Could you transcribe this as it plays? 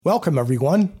Welcome,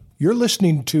 everyone. You're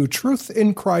listening to Truth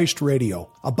in Christ Radio,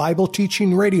 a Bible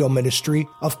teaching radio ministry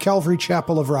of Calvary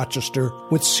Chapel of Rochester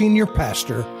with Senior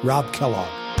Pastor Rob Kellogg.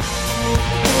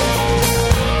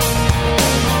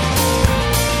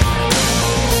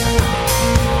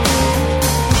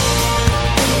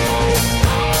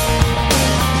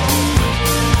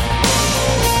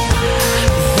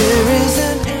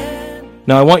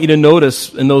 Now, I want you to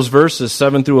notice in those verses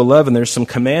 7 through 11, there's some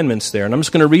commandments there, and I'm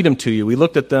just going to read them to you. We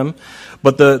looked at them,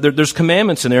 but there's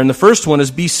commandments in there, and the first one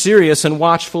is be serious and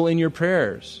watchful in your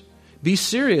prayers. Be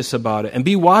serious about it and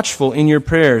be watchful in your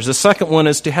prayers. The second one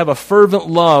is to have a fervent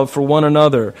love for one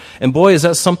another, and boy, is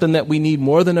that something that we need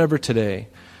more than ever today.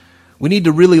 We need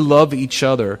to really love each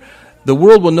other. The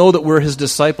world will know that we're His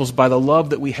disciples by the love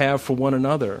that we have for one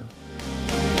another.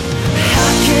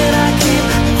 How can I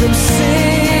keep from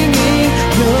singing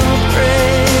your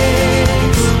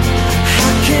praise?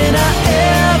 How can I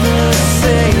ever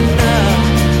say enough?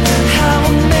 How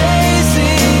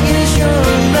amazing is your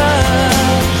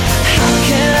love? How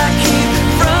can I keep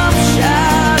from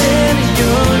shouting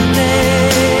your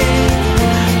name?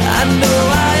 I know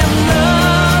I am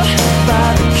loved by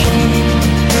the King,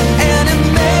 and it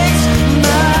makes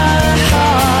my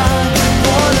heart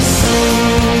wanna sing.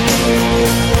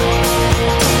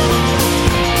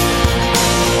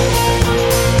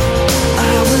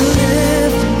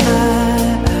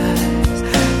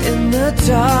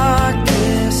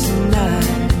 Darkest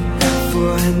night,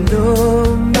 for I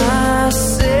know my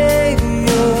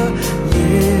Savior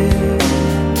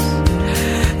lives,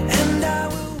 and I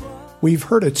will. We've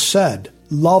heard it said,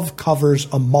 love covers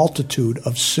a multitude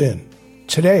of sin.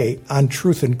 Today, on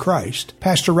Truth in Christ,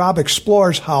 Pastor Rob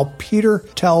explores how Peter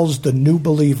tells the new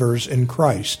believers in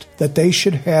Christ that they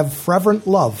should have fervent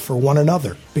love for one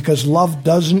another, because love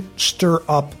doesn't stir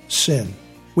up sin.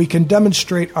 We can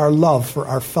demonstrate our love for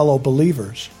our fellow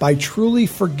believers by truly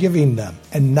forgiving them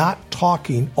and not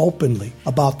talking openly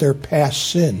about their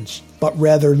past sins, but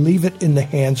rather leave it in the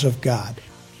hands of God.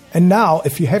 And now,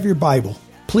 if you have your Bible,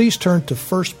 please turn to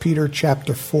 1 Peter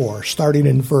chapter 4, starting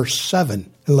in verse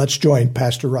 7, and let's join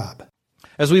Pastor Rob.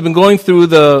 As we've been going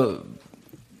through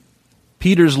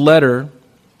Peter's letter,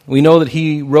 we know that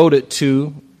he wrote it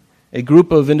to a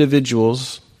group of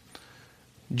individuals,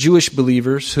 Jewish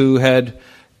believers, who had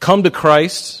come to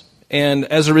Christ, and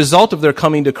as a result of their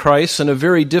coming to Christ in a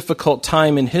very difficult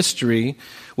time in history,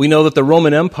 we know that the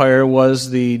Roman Empire was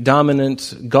the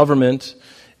dominant government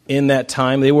in that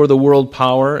time. They were the world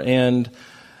power, and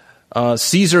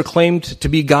Caesar claimed to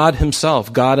be God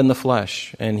himself, God in the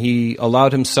flesh, and he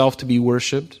allowed himself to be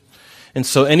worshipped. And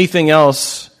so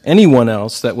anyone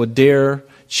else that would dare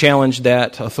challenge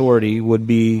that authority would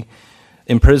be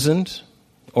imprisoned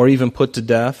or even put to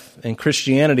death, and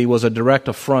Christianity was a direct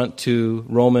affront to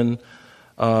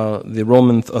the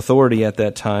Roman authority at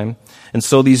that time. And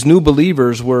so these new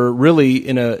believers were really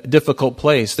in a difficult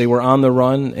place. They were on the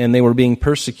run, and they were being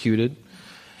persecuted.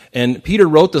 And Peter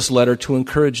wrote this letter to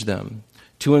encourage them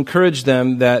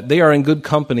that they are in good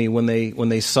company when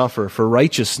they suffer for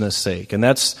righteousness' sake. And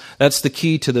that's the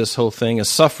key to this whole thing, is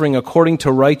suffering according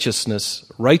to righteousness'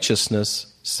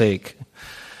 sake.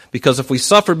 Because if we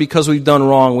suffer because we've done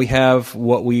wrong, we have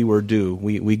what we were due.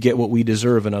 We get what we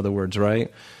deserve, in other words,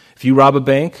 right? If you rob a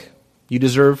bank, you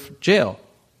deserve jail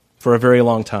for a very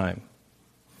long time.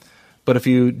 But if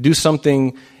you do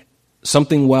something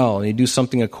well, and you do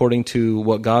something according to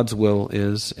what God's will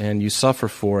is, and you suffer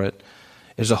for it,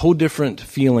 there's a whole different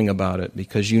feeling about it,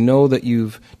 because you know that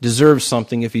you've deserved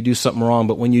something if you do something wrong.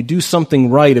 But when you do something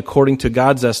right according to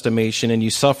God's estimation and you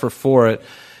suffer for it,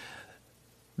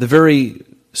 the very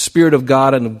Spirit of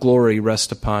God and of glory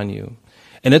rest upon you.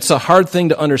 And it's a hard thing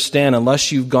to understand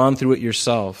unless you've gone through it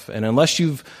yourself, and unless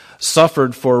you've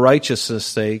suffered for righteousness'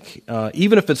 sake,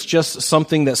 even if it's just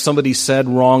something that somebody said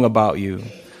wrong about you.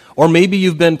 Or maybe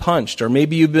you've been punched, or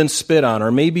maybe you've been spit on,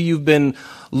 or maybe you've been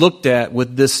looked at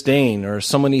with disdain, or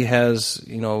somebody has,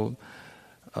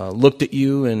 looked at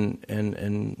you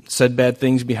and said bad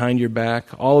things behind your back.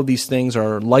 All of these things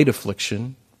are light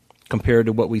affliction compared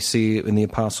to what we see in the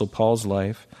Apostle Paul's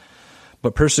life.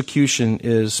 But persecution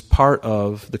is part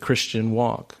of the Christian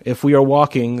walk. If we are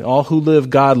walking, all who live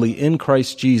godly in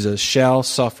Christ Jesus shall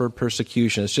suffer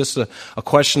persecution. It's just a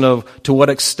question of to what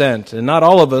extent. And not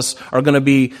all of us are going to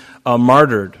be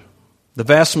martyred. The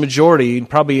vast majority,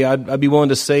 probably I'd be willing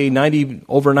to say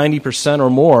over 90% or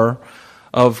more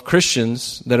of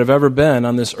Christians that have ever been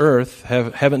on this earth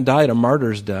haven't died a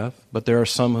martyr's death, but there are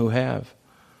some who have.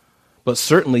 But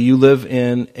certainly you live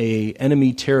in an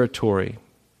enemy territory.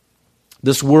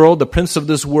 This world, the prince of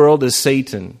this world is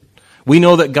Satan. We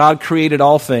know that God created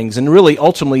all things, and really,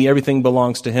 ultimately, everything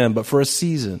belongs to Him. But for a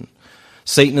season,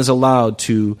 Satan is allowed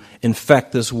to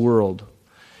infect this world.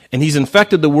 And he's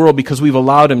infected the world because we've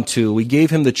allowed him to. We gave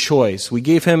him the choice. We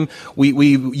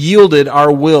yielded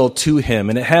our will to him,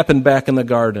 and it happened back in the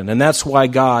garden. And that's why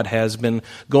God has been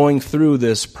going through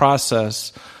this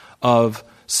process of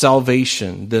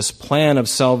salvation. This plan of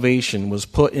salvation was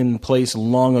put in place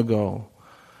long ago.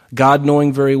 God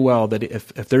knowing very well that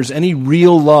if there's any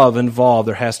real love involved,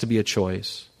 there has to be a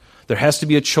choice. There has to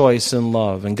be a choice in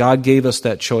love, and God gave us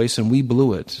that choice, and we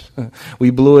blew it. We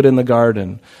blew it in the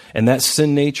garden, and that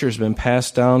sin nature has been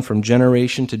passed down from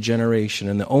generation to generation,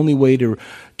 and the only way to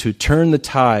turn the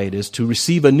tide is to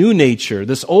receive a new nature.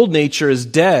 This old nature is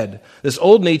dead. This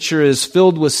old nature is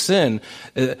filled with sin.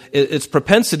 Its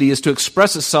propensity is to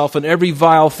express itself in every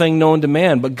vile thing known to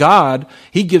man, but God,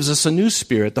 He gives us a new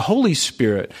spirit, the Holy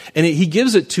Spirit, and He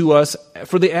gives it to us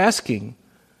for the asking.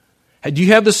 Do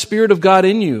you have the Spirit of God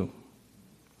in you?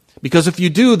 Because if you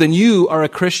do, then you are a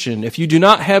Christian. If you do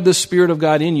not have the Spirit of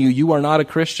God in you, you are not a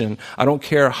Christian. I don't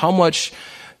care how much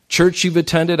church you've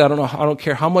attended. I don't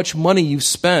care how much money you've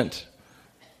spent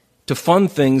to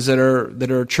fund things that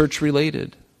are church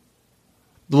related.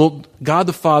 God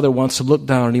the Father wants to look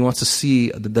down and He wants to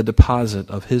see the deposit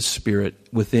of His Spirit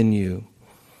within you.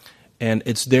 And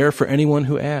it's there for anyone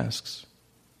who asks.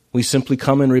 We simply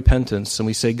come in repentance and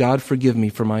we say, God, forgive me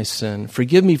for my sin.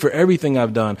 Forgive me for everything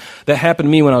I've done. That happened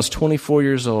to me when I was 24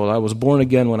 years old. I was born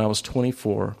again when I was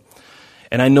 24.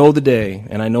 And I know the day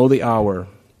and I know the hour.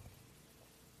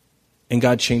 And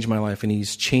God changed my life, and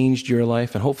He's changed your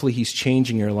life, and hopefully He's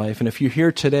changing your life. And if you're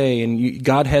here today and you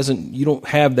don't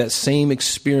have that same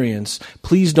experience,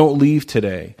 please don't leave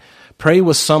today. Pray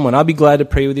with someone. I'll be glad to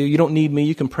pray with you. You don't need me.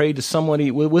 You can pray to somebody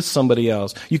with somebody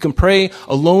else. You can pray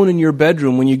alone in your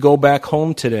bedroom when you go back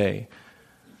home today.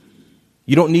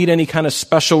 You don't need any kind of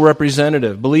special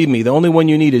representative. Believe me, the only one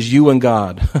you need is you and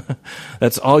God.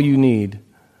 That's all you need.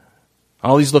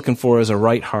 All He's looking for is a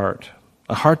right heart.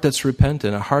 A heart that's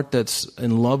repentant. A heart that's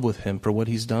in love with Him for what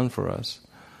He's done for us.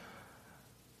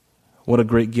 What a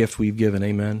great gift we've given.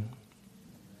 Amen.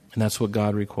 And that's what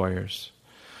God requires.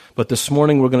 But this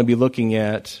morning we're going to be looking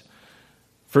at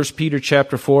 1 Peter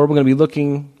chapter 4. We're going to be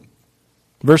looking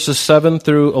verses 7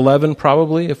 through 11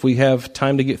 probably. If we have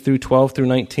time to get through 12 through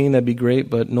 19, that'd be great.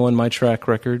 But knowing my track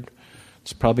record,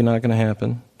 it's probably not going to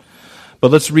happen.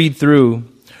 But let's read through.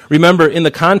 Remember, in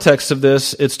the context of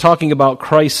this, it's talking about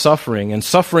Christ suffering and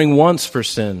suffering once for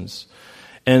sins.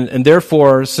 And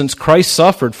therefore, since Christ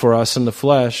suffered for us in the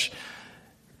flesh,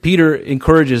 Peter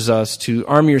encourages us to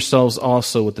arm yourselves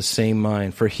also with the same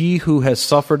mind. For he who has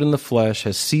suffered in the flesh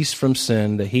has ceased from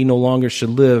sin, that he no longer should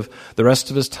live the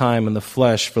rest of his time in the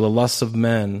flesh for the lusts of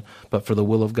men, but for the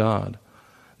will of God.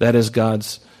 That is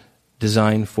God's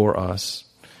design for us.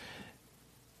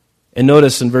 And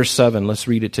notice in verse 7, let's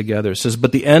read it together. It says,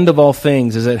 "But the end of all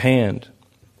things is at hand.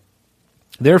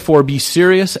 Therefore be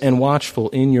serious and watchful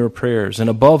in your prayers, and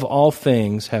above all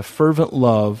things have fervent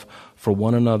love for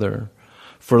one another.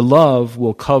 For love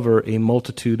will cover a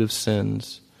multitude of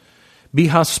sins. Be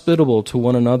hospitable to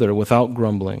one another without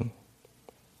grumbling.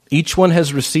 Each one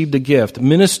has received a gift.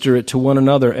 Minister it to one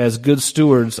another as good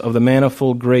stewards of the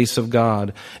manifold grace of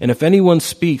God. And if anyone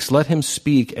speaks, let him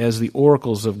speak as the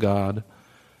oracles of God.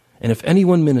 And if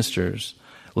anyone ministers,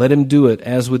 let him do it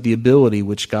as with the ability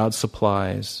which God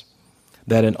supplies,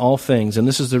 that in all things," and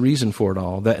this is the reason for it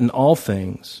all, "that in all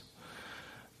things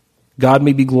God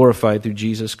may be glorified through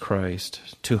Jesus Christ,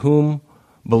 to whom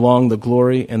belong the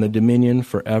glory and the dominion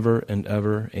forever and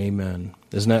ever. Amen."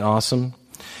 Isn't that awesome?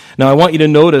 Now I want you to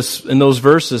notice in those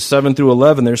verses 7 through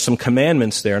 11, there's some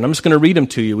commandments there, and I'm just going to read them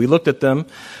to you. We looked at them,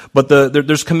 but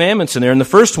there's commandments in there, and the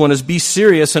first one is be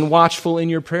serious and watchful in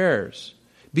your prayers.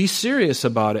 Be serious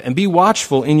about it and be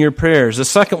watchful in your prayers. The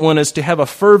second one is to have a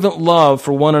fervent love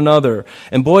for one another.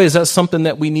 And boy, is that something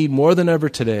that we need more than ever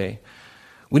today.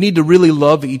 We need to really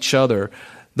love each other.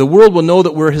 The world will know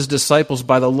that we're His disciples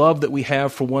by the love that we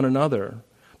have for one another.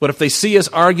 But if they see us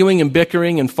arguing and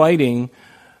bickering and fighting,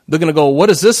 they're going to go, what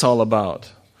is this all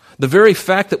about? The very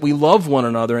fact that we love one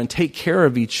another and take care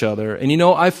of each other. And you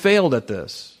know, I've failed at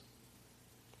this.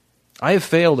 I have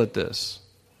failed at this.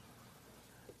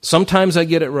 Sometimes I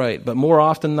get it right, but more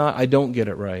often than not, I don't get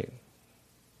it right.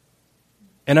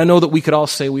 And I know that we could all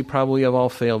say we probably have all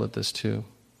failed at this too.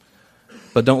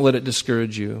 But don't let it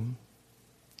discourage you.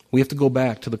 We have to go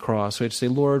back to the cross. We have to say,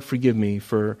 Lord, forgive me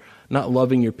for not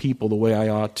loving your people the way I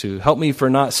ought to. Help me for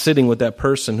not sitting with that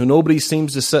person who nobody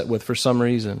seems to sit with for some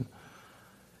reason.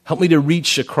 Help me to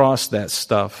reach across that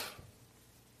stuff.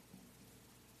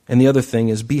 And the other thing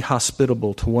is be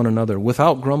hospitable to one another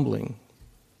without grumbling.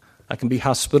 I can be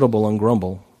hospitable and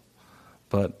grumble.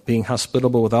 But being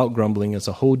hospitable without grumbling is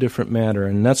a whole different matter.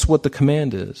 And that's what the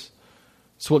command is.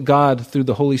 It's what God, through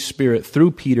the Holy Spirit,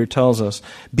 through Peter, tells us.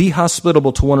 Be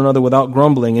hospitable to one another without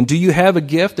grumbling. And do you have a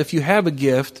gift? If you have a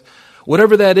gift,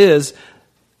 whatever that is,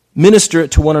 minister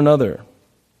it to one another.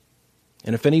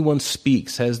 And if anyone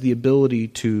speaks, has the ability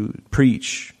to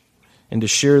preach and to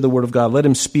share the word of God, let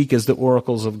him speak as the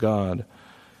oracles of God.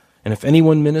 And if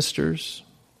anyone ministers,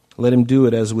 let him do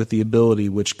it as with the ability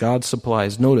which God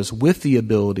supplies. Notice, with the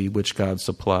ability which God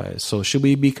supplies. So should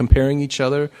we be comparing each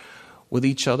other with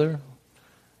each other?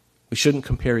 We shouldn't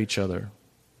compare each other.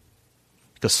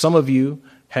 Because some of you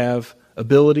have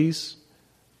abilities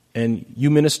and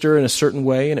you minister in a certain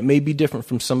way and it may be different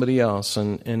from somebody else.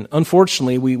 And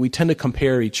unfortunately, we tend to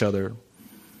compare each other.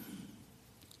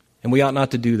 And we ought not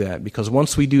to do that, because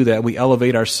once we do that, we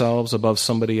elevate ourselves above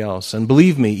somebody else. And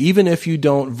believe me, even if you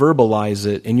don't verbalize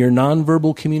it, in your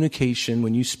nonverbal communication,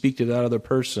 when you speak to that other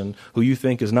person who you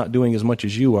think is not doing as much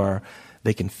as you are,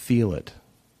 they can feel it.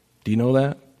 Do you know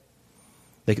that?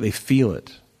 They feel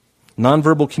it.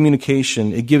 Nonverbal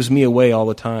communication, it gives me away all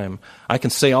the time. I can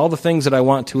say all the things that I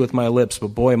want to with my lips, but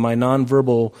boy, my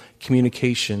nonverbal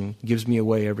communication gives me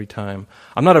away every time.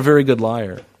 I'm not a very good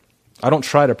liar. I don't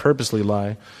try to purposely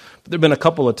lie. But there have been a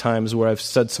couple of times where I've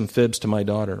said some fibs to my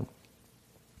daughter,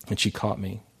 and she caught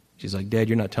me. She's like, "Dad,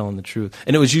 you're not telling the truth."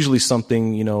 And it was usually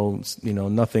something,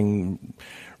 nothing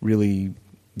really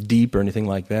deep or anything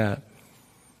like that.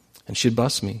 And she'd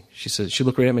bust me. She'd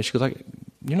look right at me. She goes,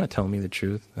 "You're not telling me the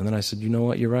truth." And then I said, "You know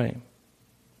what? You're right.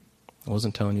 I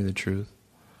wasn't telling you the truth."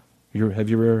 Have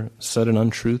you ever said an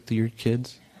untruth to your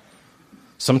kids?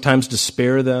 Sometimes to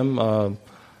spare them,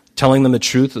 telling them the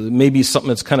truth, maybe something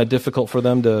that's kind of difficult for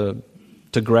them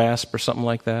to grasp or something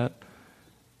like that,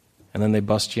 and then they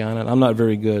bust you on it. I'm not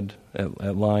very good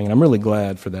at lying, and I'm really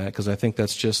glad for that, because I think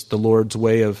that's just the Lord's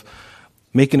way of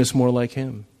making us more like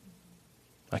Him.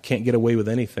 I can't get away with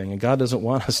anything, and God doesn't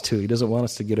want us to. He doesn't want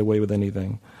us to get away with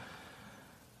anything.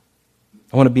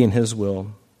 I want to be in His will.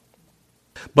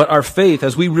 But our faith,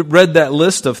 as we read that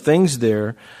list of things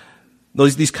there,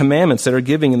 these commandments that are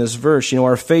giving in this verse,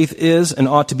 our faith is and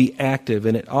ought to be active,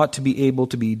 and it ought to be able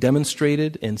to be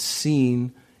demonstrated and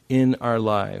seen in our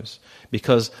lives.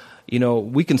 Because,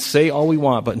 we can say all we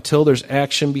want, but until there's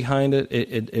action behind it,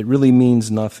 it really means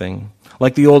nothing.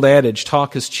 Like the old adage,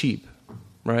 talk is cheap,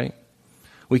 right?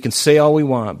 We can say all we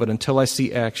want, but until I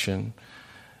see action,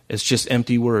 it's just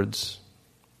empty words.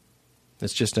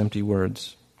 It's just empty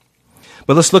words.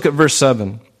 But let's look at verse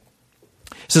 7.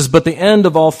 It says, "But the end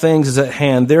of all things is at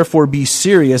hand, therefore be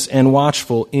serious and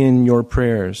watchful in your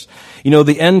prayers."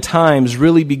 The end times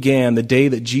really began the day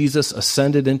that Jesus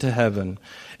ascended into heaven.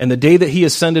 And the day that He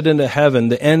ascended into heaven,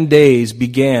 the end days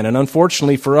began. And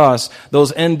unfortunately for us,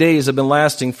 those end days have been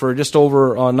lasting for just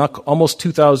over almost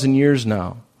 2,000 years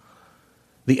now.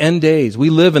 The end days. We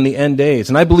live in the end days.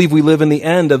 And I believe we live in the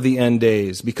end of the end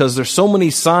days, because there's so many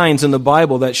signs in the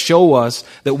Bible that show us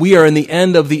that we are in the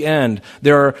end of the end.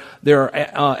 There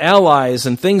are allies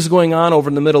and things going on over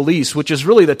in the Middle East, which is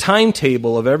really the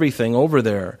timetable of everything over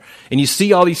there. And you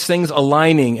see all these things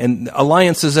aligning, and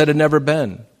alliances that had never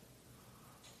been.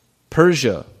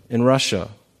 Persia and Russia,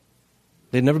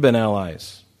 they'd never been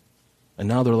allies. And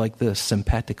now they're like this,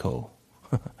 simpatico.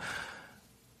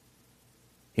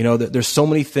 There's so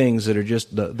many things that are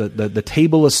just, the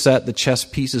table is set, the chess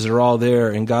pieces are all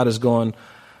there, and God is going,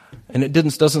 and it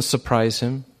doesn't surprise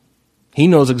Him. He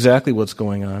knows exactly what's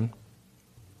going on.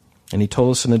 And He told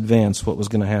us in advance what was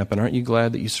going to happen. Aren't you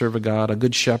glad that you serve a God, a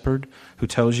good shepherd, who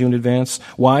tells you in advance?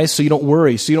 Why? So you don't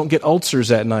worry, so you don't get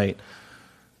ulcers at night.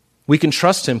 We can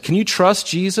trust Him. Can you trust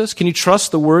Jesus? Can you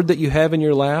trust the Word that you have in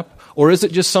your lap? Or is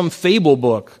it just some fable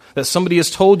book that somebody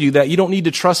has told you that you don't need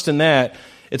to trust in that?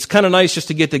 It's kind of nice just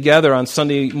to get together on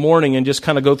Sunday morning and just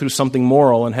kind of go through something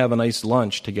moral and have a nice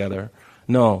lunch together.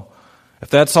 No. If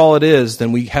that's all it is,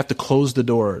 then we have to close the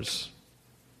doors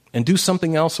and do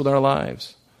something else with our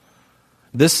lives.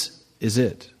 This is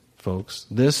it, folks.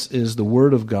 This is the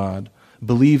Word of God.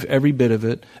 Believe every bit of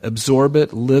it. Absorb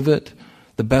it. Live it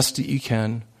the best that you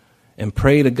can. And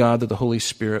pray to God that the Holy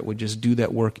Spirit would just do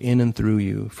that work in and through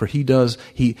you. For He does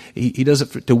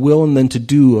it to will and then to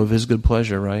do of His good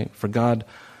pleasure, right? For God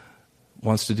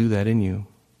wants to do that in you.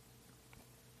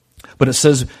 But it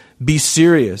says, be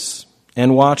serious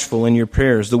and watchful in your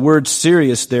prayers. The word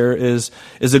serious there is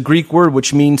a Greek word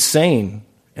which means sane.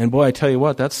 And boy, I tell you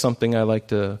what, that's something I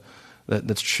like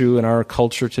that's true in our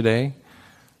culture today.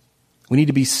 We need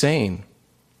to be sane.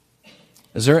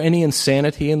 Is there any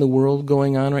insanity in the world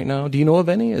going on right now? Do you know of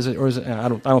any? I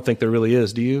don't think there really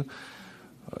is. Do you?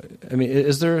 I mean,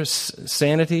 is there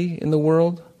sanity in the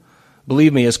world?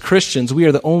 Believe me, as Christians, we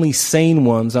are the only sane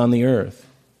ones on the earth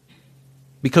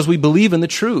because we believe in the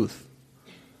truth.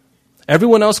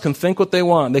 Everyone else can think what they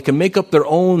want. They can make up their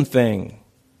own thing.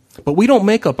 But we don't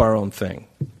make up our own thing.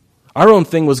 Our own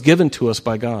thing was given to us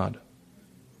by God.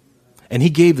 And He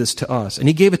gave this to us. And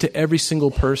He gave it to every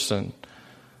single person.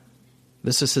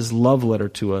 This is His love letter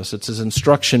to us. It's His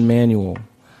instruction manual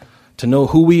to know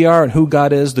who we are and who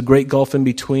God is, the great gulf in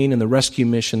between, and the rescue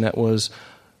mission that was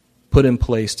put in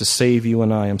place to save you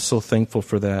and I. I'm so thankful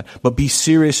for that. But be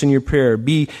serious in your prayer.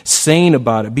 Be sane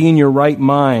about it. Be in your right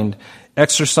mind.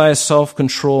 Exercise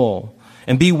self-control.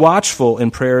 And be watchful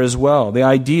in prayer as well. The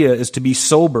idea is to be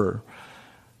sober,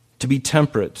 to be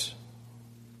temperate.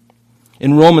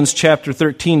 In Romans chapter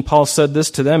 13, Paul said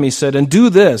this to them. He said, "And do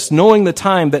this, knowing the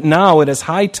time, that now it is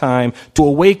high time to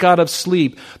awake out of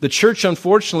sleep." The church,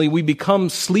 unfortunately, we become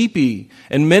sleepy,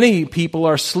 and many people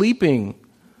are sleeping.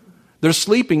 They're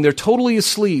sleeping. They're totally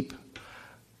asleep.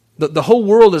 The whole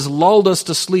world has lulled us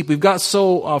to sleep. We've got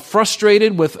so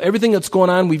frustrated with everything that's going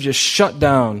on, we've just shut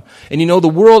down. And you know, the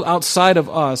world outside of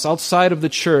us, outside of the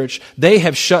church, they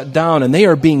have shut down, and they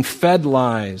are being fed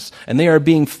lies, and they are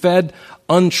being fed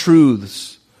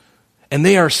untruths. And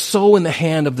they are so in the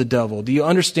hand of the devil. Do you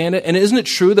understand it? And isn't it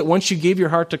true that once you gave your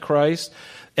heart to Christ,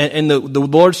 and the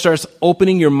Lord starts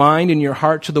opening your mind and your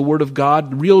heart to the Word of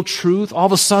God, real truth, all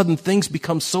of a sudden things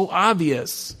become so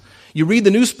obvious. You read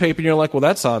the newspaper and you're like, well,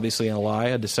 that's obviously a lie,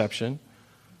 a deception.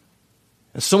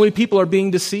 And so many people are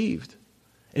being deceived.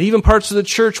 And even parts of the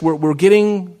church, we're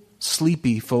getting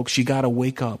sleepy, folks. You got to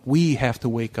wake up. We have to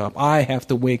wake up. I have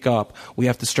to wake up. We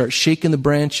have to start shaking the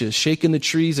branches, shaking the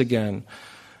trees again.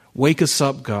 Wake us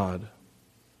up, God.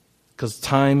 Because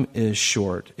time is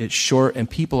short. It's short and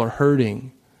people are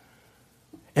hurting.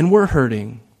 And we're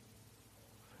hurting.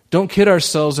 Don't kid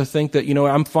ourselves or think that,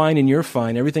 I'm fine and you're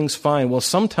fine. Everything's fine. Well,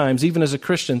 sometimes, even as a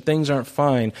Christian, things aren't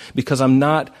fine because I'm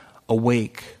not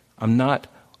awake. I'm not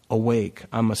awake.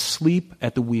 I'm asleep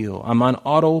at the wheel. I'm on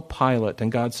autopilot.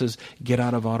 And God says, get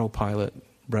out of autopilot,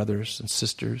 brothers and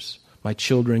sisters, my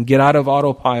children. Get out of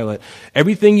autopilot.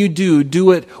 Everything you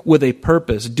do it with a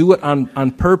purpose. Do it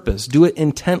on purpose. Do it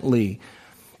intently.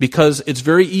 Because it's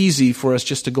very easy for us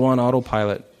just to go on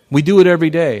autopilot. We do it every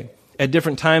day, at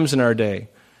different times in our day.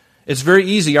 It's very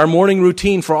easy. Our morning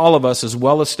routine for all of us is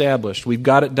well established. We've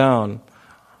got it down.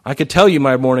 I could tell you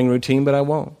my morning routine, but I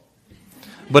won't.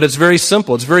 But it's very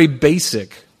simple. It's very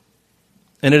basic.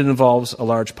 And it involves a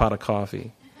large pot of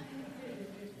coffee.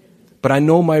 But I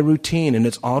know my routine, and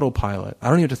it's autopilot. I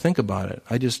don't even have to think about it.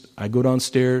 I go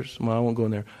downstairs. Well, I won't go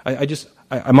in there.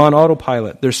 I'm on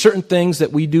autopilot. There's certain things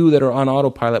that we do that are on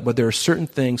autopilot, but there are certain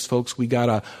things, folks, we got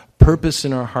to purpose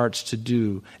in our hearts to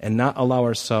do and not allow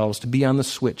ourselves to be on the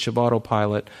switch of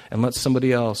autopilot and let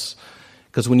somebody else.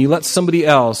 Because when you let somebody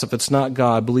else, if it's not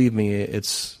God, believe me,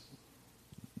 it's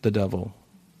the devil.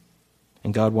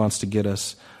 And God wants to get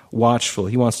us watchful.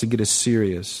 He wants to get us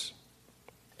serious.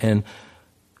 And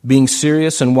being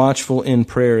serious and watchful in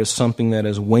prayer is something that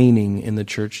is waning in the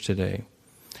church today.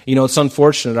 It's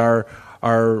unfortunate.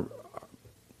 Our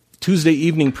Tuesday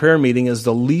evening prayer meeting is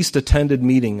the least attended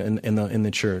meeting in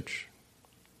the church.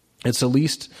 It's the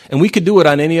least, and we could do it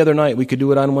on any other night. We could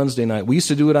do it on Wednesday night. We used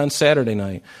to do it on Saturday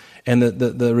night, and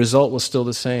the result was still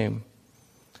the same.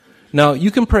 Now,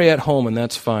 you can pray at home, and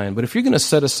that's fine, but if you're going to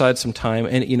set aside some time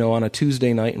and on a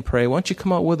Tuesday night and pray, why don't you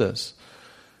come out with us?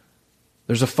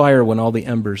 There's a fire when all the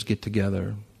embers get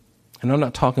together. And I'm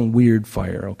not talking weird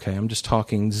fire, okay? I'm just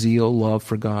talking zeal, love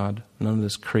for God. None of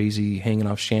this crazy hanging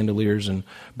off chandeliers and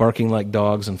barking like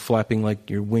dogs and flapping like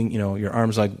your wing, your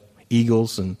arms like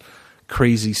eagles and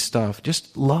crazy stuff.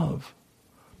 Just love.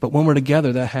 But when we're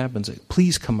together, that happens.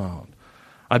 Please come out.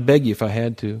 I'd beg you if I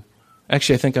had to.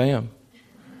 Actually, I think I am.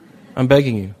 I'm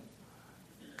begging you.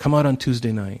 Come out on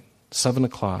Tuesday night, 7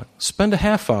 o'clock. Spend a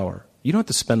half hour. You don't have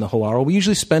to spend the whole hour. We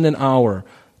usually spend an hour.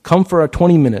 Come for our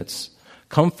 20 minutes.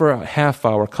 Come for a half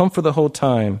hour. Come for the whole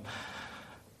time.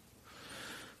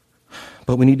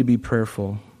 But we need to be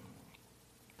prayerful.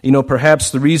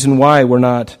 Perhaps the reason why we're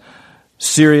not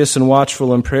serious and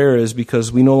watchful in prayer is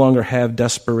because we no longer have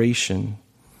desperation.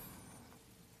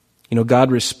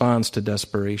 God responds to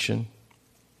desperation.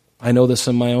 I know this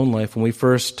in my own life. When we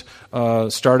first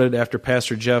started after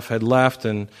Pastor Jeff had left,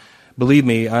 and believe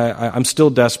me, I'm still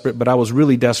desperate, but I was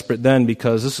really desperate then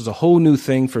because this was a whole new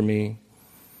thing for me.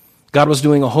 God was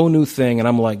doing a whole new thing, and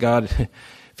I'm like, God,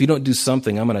 if you don't do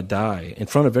something, I'm going to die in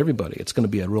front of everybody. It's going to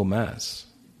be a real mess.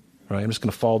 Right? I'm just going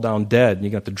to fall down dead, and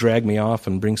you're going to have to drag me off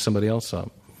and bring somebody else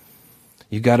up.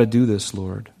 You've got to do this,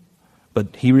 Lord.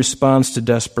 But He responds to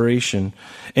desperation.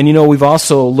 And we've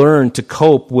also learned to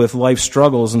cope with life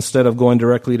struggles instead of going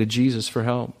directly to Jesus for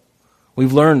help.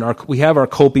 We've learned, we have our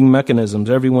coping mechanisms.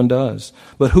 Everyone does.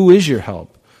 But who is your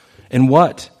help? And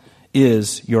what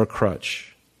is your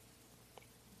crutch?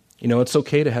 You know, it's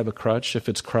okay to have a crutch if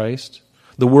it's Christ.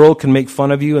 The world can make fun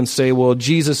of you and say, well,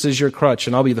 Jesus is your crutch.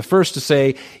 And I'll be the first to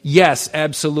say, yes,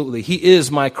 absolutely. He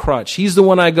is my crutch. He's the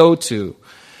one I go to.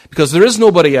 Because there is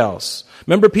nobody else.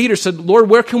 Remember, Peter said, Lord,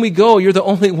 where can we go? You're the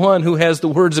only one who has the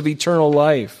words of eternal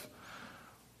life.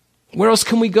 Where else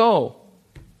can we go?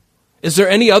 Is there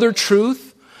any other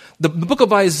truth? The book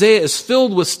of Isaiah is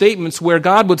filled with statements where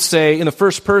God would say in the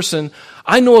first person,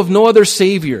 I know of no other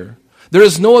Savior. There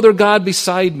is no other God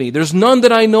beside me. There's none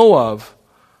that I know of.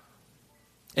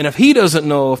 And if he doesn't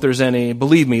know if there's any,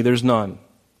 believe me, there's none.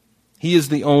 He is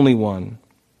the only one.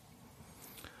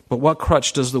 But what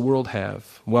crutch does the world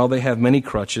have? Well, they have many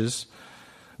crutches.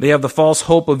 They have the false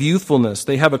hope of youthfulness.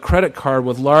 They have a credit card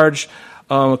with large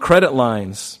credit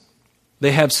lines.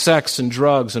 They have sex and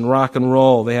drugs and rock and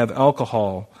roll. They have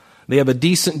alcohol. They have a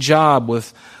decent job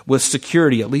with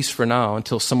security, at least for now,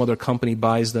 until some other company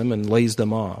buys them and lays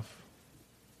them off.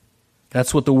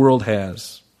 That's what the world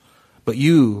has. But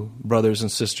you, brothers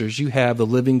and sisters, you have the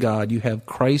living God. You have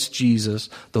Christ Jesus,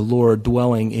 the Lord,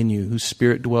 dwelling in you, whose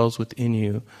Spirit dwells within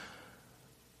you.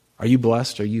 Are you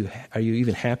blessed? Are you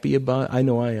even happy about it? I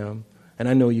know I am, and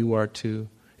I know you are too.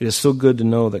 It is so good to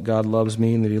know that God loves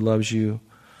me and that He loves you.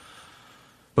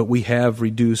 But we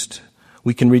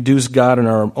can reduce God in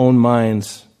our own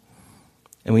minds,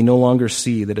 and we no longer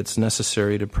see that it's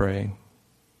necessary to pray.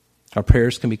 Our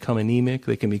prayers can become anemic,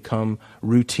 they can become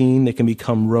routine, they can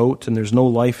become rote, and there's no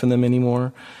life in them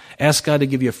anymore. Ask God to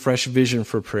give you a fresh vision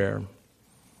for prayer.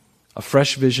 A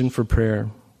fresh vision for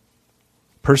prayer,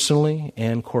 personally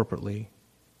and corporately.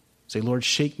 Say, Lord,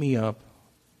 shake me up.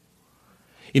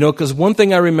 You know, because one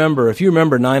thing I remember, if you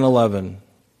remember 9/11,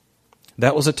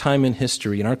 that was a time in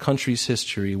history, in our country's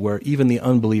history, where even the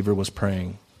unbeliever was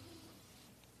praying.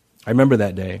 I remember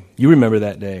that day. You remember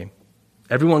that day.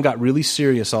 Everyone got really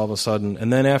serious all of a sudden,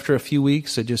 and then after a few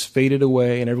weeks, it just faded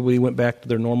away, and everybody went back to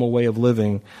their normal way of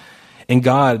living. And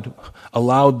God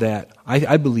allowed that,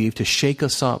 I believe, to shake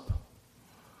us up.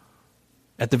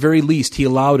 At the very least, He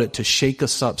allowed it to shake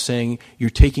us up, saying, you're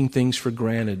taking things for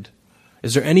granted.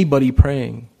 Is there anybody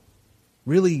praying?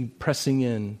 Really pressing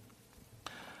in.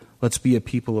 Let's be a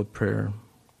people of prayer.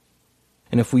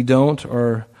 And if we don't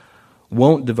or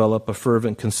won't develop a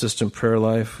fervent, consistent prayer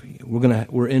life,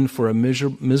 we're in for a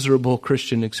miserable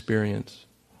Christian experience.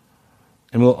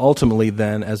 And we'll ultimately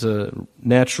then, as a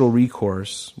natural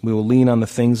recourse, we will lean on the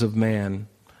things of man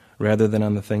rather than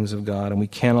on the things of God. And we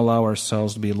can't allow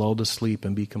ourselves to be lulled to sleep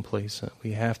and be complacent.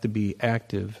 We have to be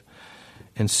active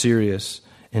and serious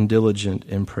and diligent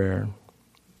in prayer.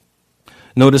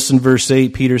 Notice in verse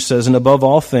 8, Peter says, and above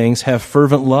all things, have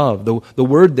fervent love. The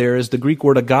word there is the Greek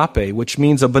word agape, which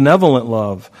means a benevolent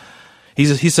love. He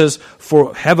says,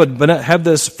 have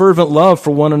this fervent love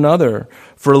for one another.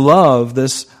 For love,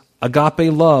 this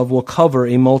agape love, will cover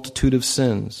a multitude of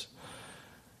sins.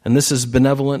 And this is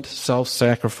benevolent,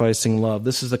 self-sacrificing love.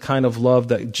 This is the kind of love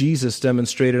that Jesus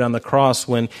demonstrated on the cross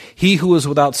when He who was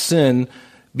without sin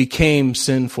became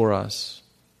sin for us.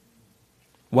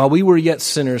 While we were yet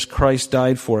sinners, Christ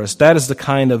died for us. That is the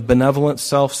kind of benevolent,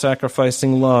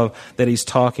 self-sacrificing love that He's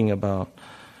talking about.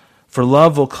 For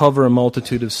love will cover a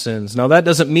multitude of sins. Now, that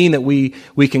doesn't mean that we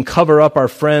can cover up our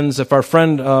friends. If our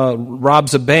friend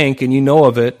robs a bank and you know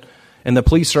of it, and the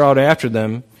police are out after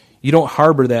them, you don't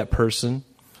harbor that person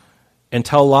and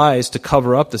tell lies to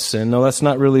cover up the sin. No, that's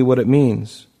not really what it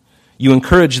means. You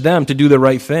encourage them to do the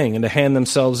right thing and to hand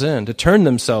themselves in, to turn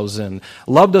themselves in.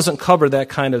 Love doesn't cover that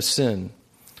kind of sin.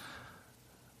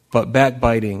 But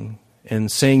backbiting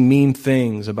and saying mean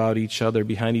things about each other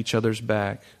behind each other's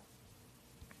back.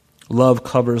 Love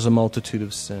covers a multitude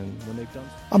of sin.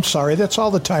 I'm sorry, that's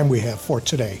all the time we have for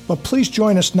today. But please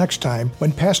join us next time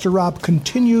when Pastor Rob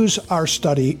continues our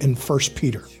study in 1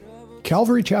 Peter.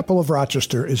 Calvary Chapel of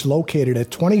Rochester is located at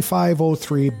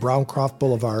 2503 Browncroft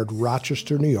Boulevard,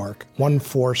 Rochester, New York,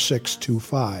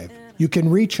 14625. You can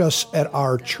reach us at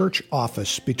our church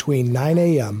office between 9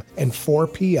 a.m. and 4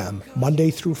 p.m. Monday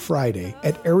through Friday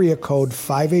at area code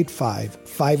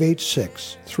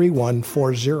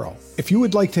 585-586-3140. If you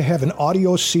would like to have an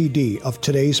audio CD of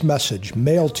today's message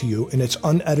mailed to you in its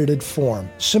unedited form,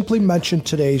 simply mention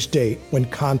today's date when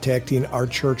contacting our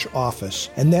church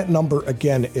office. And that number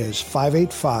again is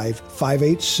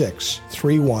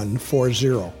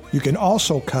 585-586-3140. You can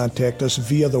also contact us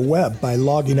via the web by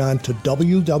logging on to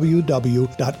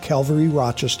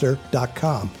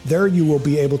www.calvaryrochester.com. There you will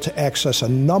be able to access a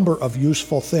number of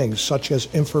useful things such as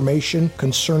information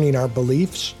concerning our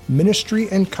beliefs, ministry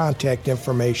and contact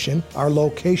information, our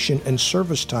location and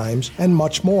service times, and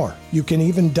much more. You can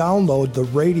even download the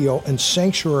radio and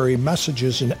sanctuary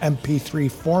messages in MP3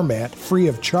 format free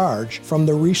of charge from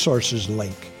the resources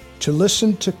link. To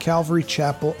listen to Calvary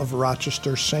Chapel of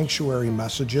Rochester Sanctuary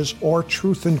messages or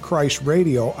Truth in Christ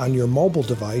Radio on your mobile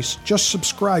device, just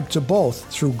subscribe to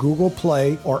both through Google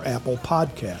Play or Apple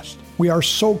Podcast. We are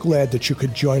so glad that you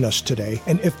could join us today,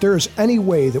 and if there is any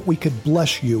way that we could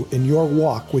bless you in your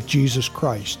walk with Jesus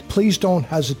Christ, please don't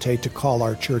hesitate to call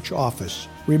our church office.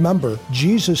 Remember,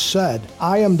 Jesus said,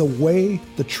 "I am the way,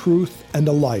 the truth, and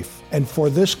the life, and for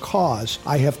this cause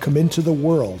I have come into the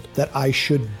world, that I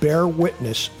should bear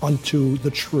witness unto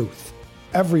the truth.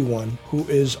 Everyone who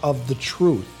is of the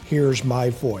truth hears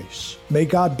my voice." May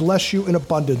God bless you in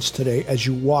abundance today as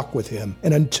you walk with Him.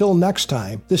 And until next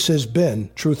time, this has been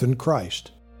Truth in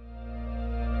Christ.